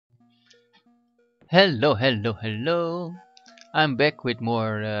Hello, hello, hello. I'm back with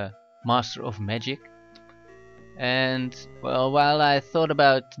more Master of Magic. And, well, while I thought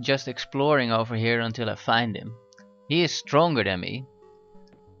about just exploring over here until I find him, he is stronger than me.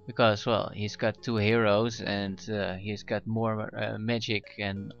 Because, well, he's got two heroes and he's got more magic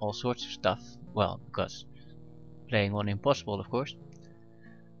and all sorts of stuff. Well, because playing on Impossible, of course.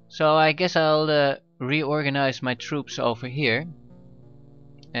 So I guess I'll reorganize my troops over here.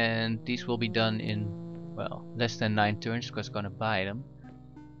 And these will be done in, well, less than 9 turns because I'm gonna buy them.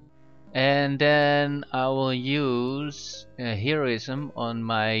 And then I will use heroism on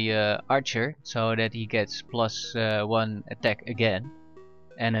my archer so that he gets +1 attack again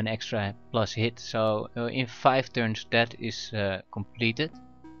and an extra plus hit. So in 5 turns that is completed.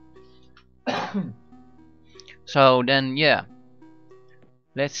 So then, yeah,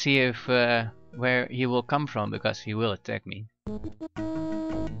 let's see if where he will come from, because he will attack me.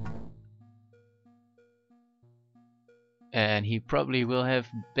 And he probably will have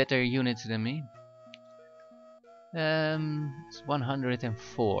better units than me. It's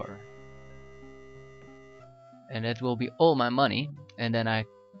 104. And that will be all my money. And then I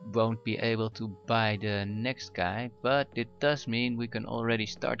won't be able to buy the next guy. But it does mean we can already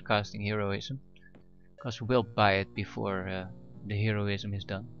start casting heroism. Because we'll buy it before the heroism is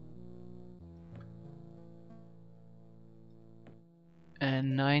done.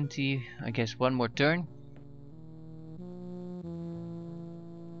 And 90, I guess one more turn.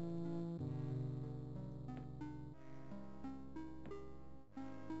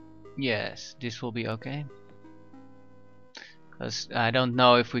 Yes, this will be okay. Because I don't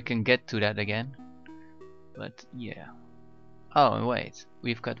know if we can get to that again. But yeah. Oh, wait.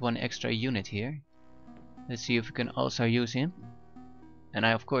 We've got one extra unit here. Let's see if we can also use him. And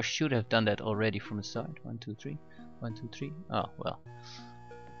I of course should have done that already from the start. 1, 2, 3. 1, 2, 3. Oh, well.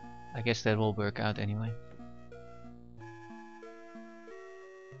 I guess that will work out anyway.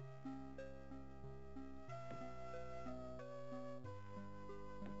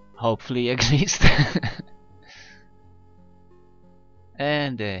 Hopefully at least.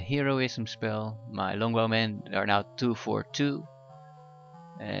 And the heroism spell. My longbowmen are now 2 for 2.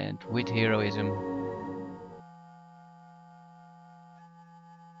 And with heroism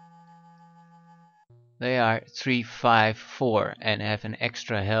they are 3, 5, 4 and have an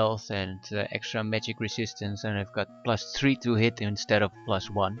extra health and extra magic resistance, and I've got +3 to hit instead of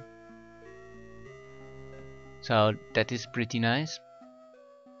 +1. So that is pretty nice.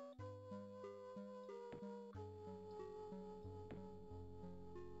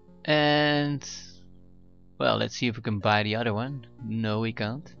 And, well, let's see if we can buy the other one. No, we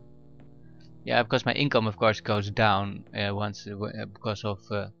can't. Yeah, because my income of course goes down once because of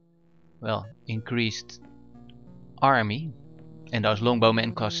well, increased army, and those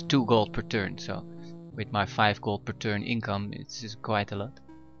longbowmen cost 2 gold per turn, so with my 5 gold per turn income it's quite a lot.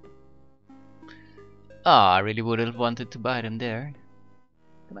 Ah, I really would have wanted to buy them there.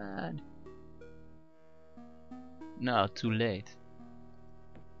 Come on. No, too late.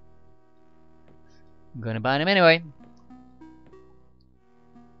 I'm gonna buy them anyway.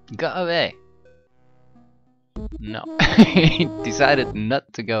 Go away. No. He decided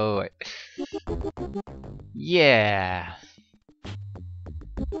not to go away. Yeah.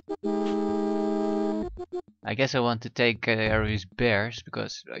 I guess I want to take care of his bears,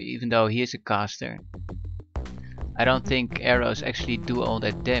 because even though he is a caster, I don't think arrows actually do all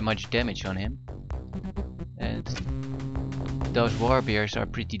that much damage on him. And those war bears are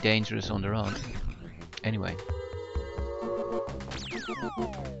pretty dangerous on their own. Anyway.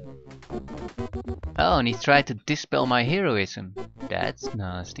 Oh, and he tried to dispel my heroism. That's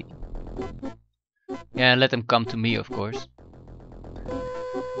nasty. Yeah, let them come to me, of course.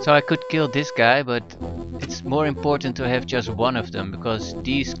 So I could kill this guy, but it's more important to have just one of them, because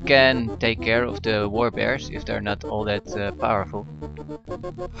these can take care of the war bears if they're not all that powerful.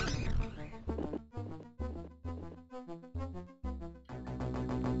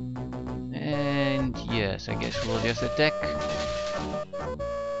 And yes, I guess we'll just attack.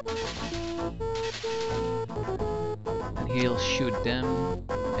 And he'll shoot them,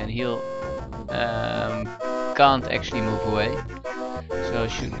 and he'll can't actually move away. So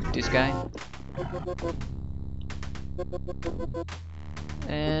shoot this guy.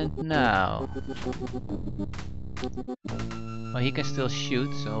 And now, well, he can still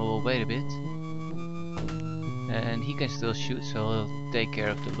shoot, so we'll wait a bit. And he can still shoot, so he'll take care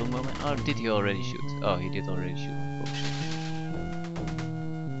of the longbowman. Oh, did he already shoot? Oh, he did already shoot. Oh, shit.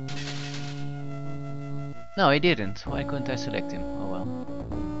 No, he didn't. Why couldn't I select him? Oh well.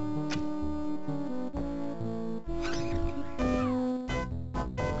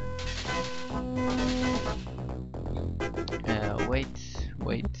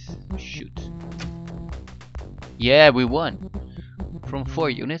 Yeah, we won. From 4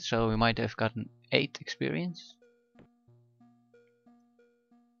 units, so we might have gotten 8 experience.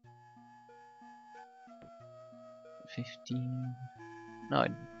 $15. No,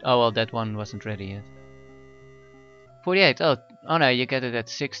 oh well, that one wasn't ready yet. 48. Oh no, you get it at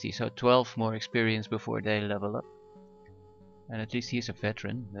 60, so 12 more experience before they level up. And at least he's a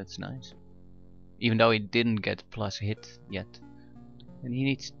veteran, that's nice. Even though he didn't get plus hit yet. And he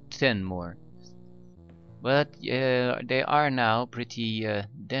needs 10 more. But they are now pretty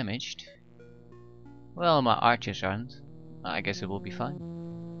damaged. Well, my archers aren't. I guess it will be fine.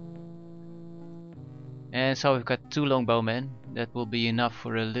 And so we've got 2 longbowmen. That will be enough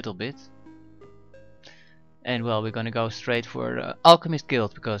for a little bit. And well, we're gonna go straight for Alchemist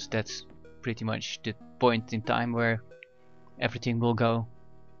Guild, because that's pretty much the point in time where everything will go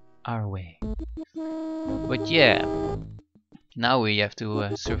our way. But yeah, now we have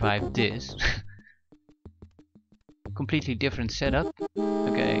to survive this. Completely different setup.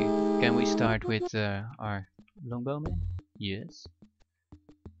 Okay, can we start with our longbowman? Yes.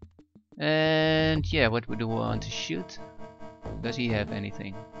 And yeah, what would we want to shoot? Does he have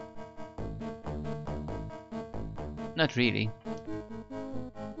anything? Not really.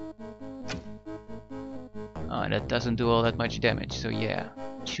 Oh, that doesn't do all that much damage, so yeah,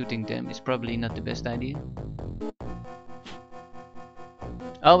 shooting them is probably not the best idea.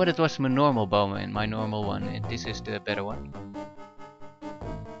 Oh, but it was my normal bowman, my normal one, and this is the better one.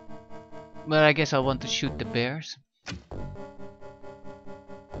 But I guess I want to shoot the bears.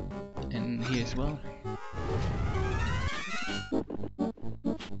 And here as well.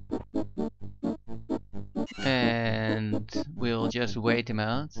 And we'll just wait him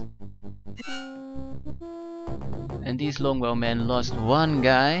out. And these longbowmen lost one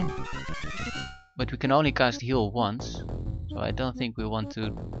guy, but we can only cast heal once, so I don't think we want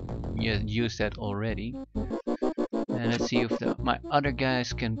to use that already. And let's see if my other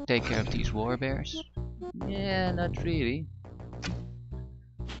guys can take care of these war bears. Yeah, not really.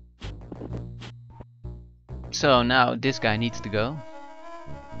 So now this guy needs to go.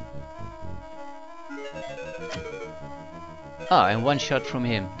 Ah, and one shot from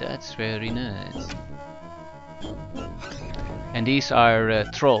him. That's very nice. And these are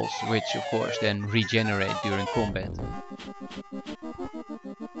trolls, which of course then regenerate during combat.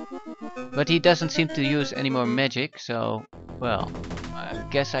 But he doesn't seem to use any more magic, so, well, I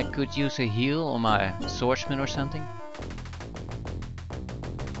guess I could use a heal on my swordsman or something.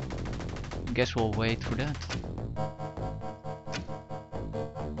 Guess we'll wait for that.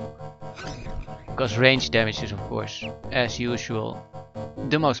 Because range damage is, of course, as usual,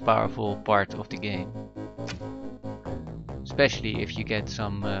 the most powerful part of the game. Especially if you get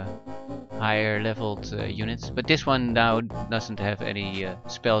some higher leveled units. But this one now doesn't have any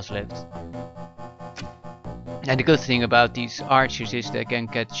spells left. And the good thing about these archers is they can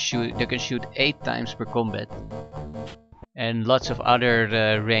shoot 8 times per combat. And lots of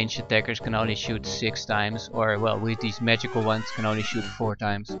other ranged attackers can only shoot 6 times, or well, with these magical ones can only shoot 4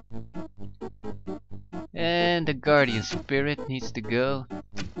 times. And the guardian spirit needs to go.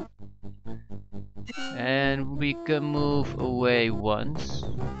 And we can move away once,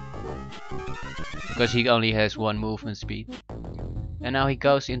 because he only has 1 movement speed. And now he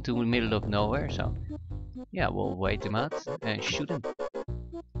goes into the middle of nowhere, so yeah, we'll wait him out and shoot him.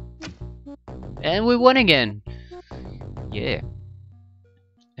 And we won again! Yeah.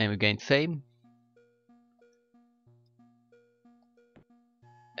 And we gained fame.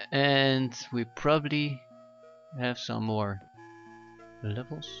 And we probably have some more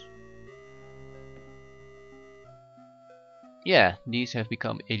levels. Yeah, these have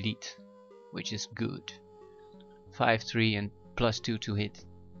become elite, which is good. 5-3 and +2 to hit.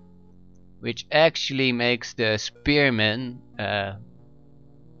 Which actually makes the spearmen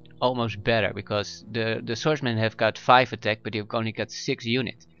almost better, because the swordsmen have got 5 attack, but they've only got 6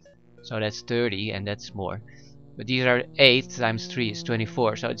 units. So that's 30, and that's more. But these are 8 times 3 is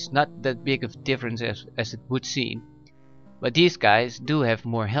 24, so it's not that big of a difference as it would seem. But these guys do have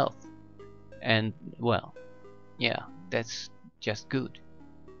more health. And, well, yeah, that's just good.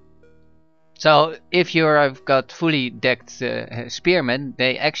 So, if you've got fully decked spearmen,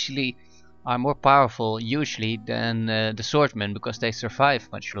 they actually are more powerful usually than the swordsmen, because they survive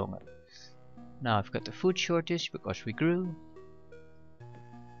much longer. Now I've got the food shortage because we grew.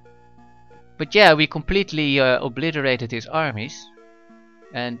 But yeah, we completely obliterated his armies,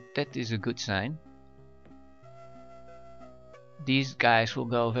 and that is a good sign. These guys will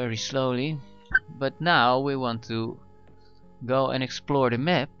go very slowly, but now we want to go and explore the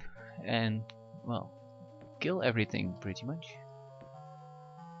map and, well, kill everything pretty much.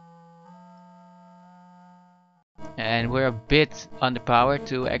 And we're a bit underpowered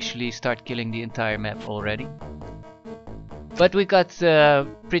to actually start killing the entire map already. But we got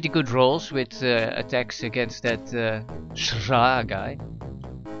pretty good rolls with attacks against that Shra guy.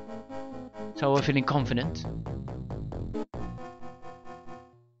 So we're feeling confident.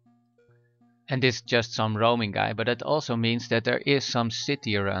 And this is just some roaming guy, but that also means that there is some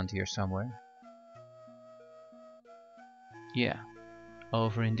city around here somewhere. Yeah,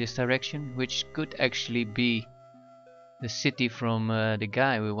 over in this direction, which could actually be the city from the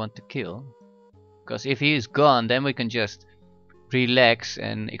guy we want to kill. Because if he is gone, then we can just relax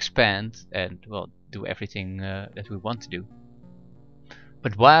and expand and, well, do everything that we want to do.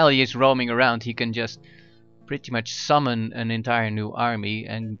 But while he is roaming around, he can just pretty much summon an entire new army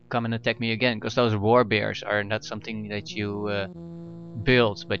and come and attack me again, because those war bears are not something that you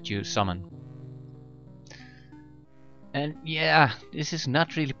build, but you summon. And yeah, this is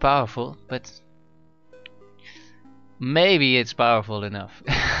not really powerful, but maybe it's powerful enough.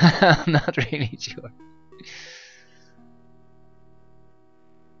 I'm not really sure.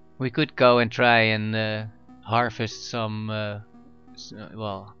 We could go and try and harvest some,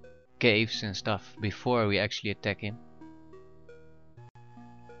 well, caves and stuff before we actually attack him.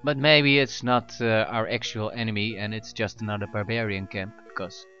 But maybe it's not our actual enemy and it's just another barbarian camp,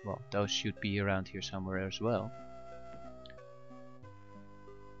 because, well, those should be around here somewhere as well.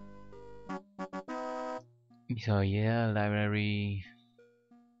 So yeah, library,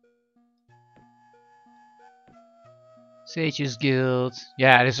 Sages Guild.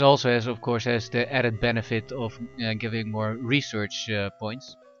 Yeah, this also has, of course, has the added benefit of giving more research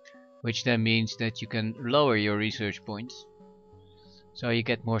points, which then means that you can lower your research points, so you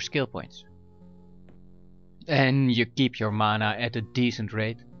get more skill points, and you keep your mana at a decent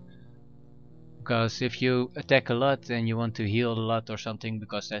rate. Because if you attack a lot and you want to heal a lot or something,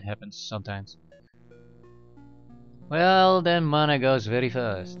 because that happens sometimes, well, then mana goes very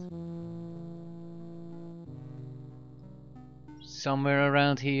fast. Somewhere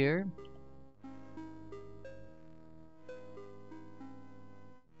around here.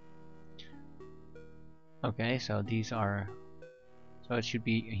 Okay, so these are... so it should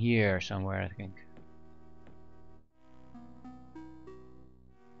be here somewhere, I think.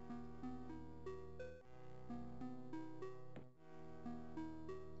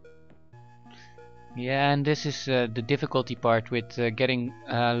 Yeah, and this is the difficulty part with getting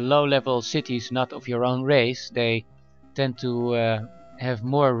low-level cities not of your own race. They tend to have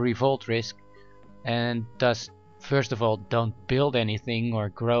more revolt risk, and thus, first of all, don't build anything or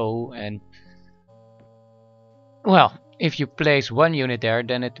grow. And, well, if you place one unit there,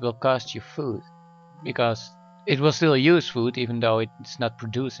 then it will cost you food, because it will still use food even though it's not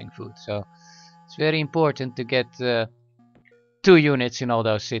producing food. So it's very important to get 2 units in all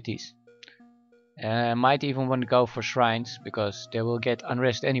those cities. Might even want to go for shrines, because they will get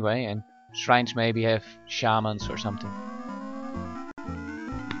unrest anyway, and shrines maybe have shamans or something.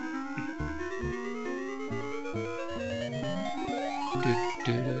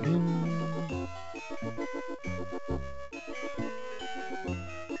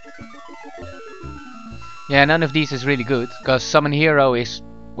 Yeah, none of these is really good, because summon hero is,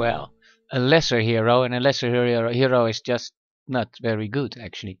 well, a lesser hero, and a lesser hero is just not very good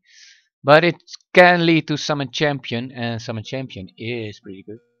actually. But it can lead to summon champion, and summon champion is pretty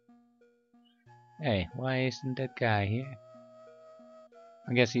good. Hey, why isn't that guy here?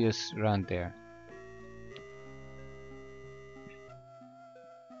 I guess he is around there.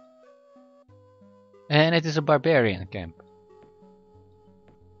 And it is a barbarian camp.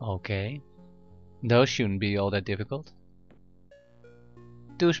 Okay. Those shouldn't be all that difficult.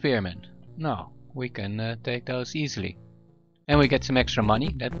 2 spearmen. No, we can take those easily. And we get some extra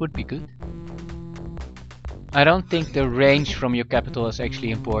money, that would be good. I don't think the range from your capital is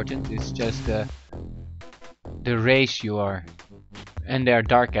actually important, it's just the race you are. And they're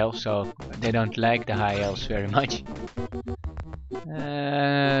dark elves, so they don't like the high elves very much.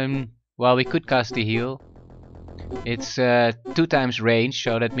 Well, we could cast the heal. It's 2 times range,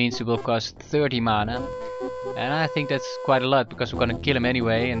 so that means it will cost 30 mana. And I think that's quite a lot, because we're gonna kill him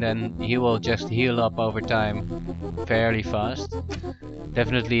anyway, and then he will just heal up over time fairly fast.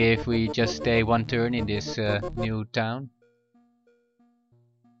 Definitely if we just stay 1 turn in this new town.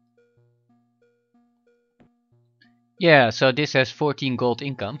 Yeah, so this has 14 gold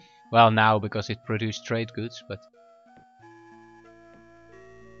income. Well, now because it produced trade goods, but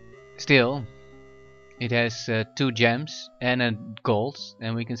still. It has 2 gems and a gold,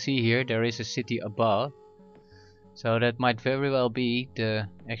 and we can see here there is a city above. So that might very well be the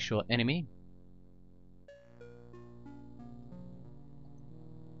actual enemy.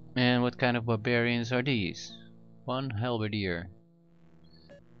 And what kind of barbarians are these? One halberdier.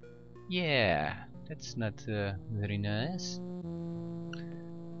 Yeah, that's not very nice.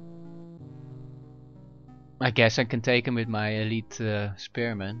 I guess I can take him with my elite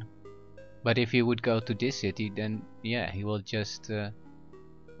spearman. But if he would go to this city, then yeah, he will just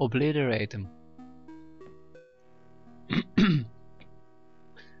obliterate him.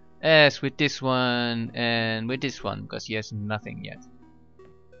 As with this one and with this one, because he has nothing yet.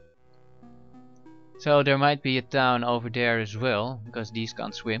 So there might be a town over there as well, because these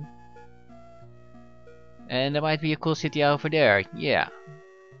can't swim. And there might be a cool city over there, yeah.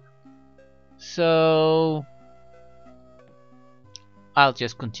 So I'll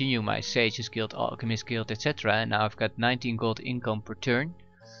just continue my Sage's Guild, Alchemist Guild, etc. And now I've got 19 gold income per turn.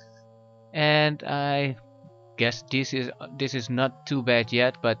 And I guess this is not too bad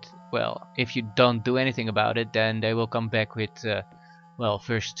yet, but well, if you don't do anything about it, then they will come back with well,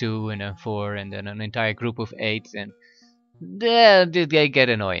 first 2 and then 4 and then an entire group of 8, and they get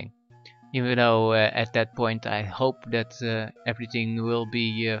annoying. Even though at that point I hope that everything will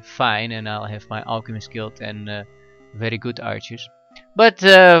be fine and I'll have my alchemist guild and very good archers. But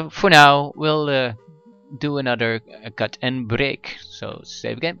for now we'll do another cut and break. So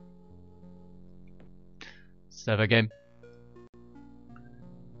save again. Save again.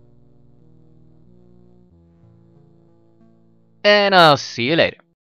 And I'll see you later.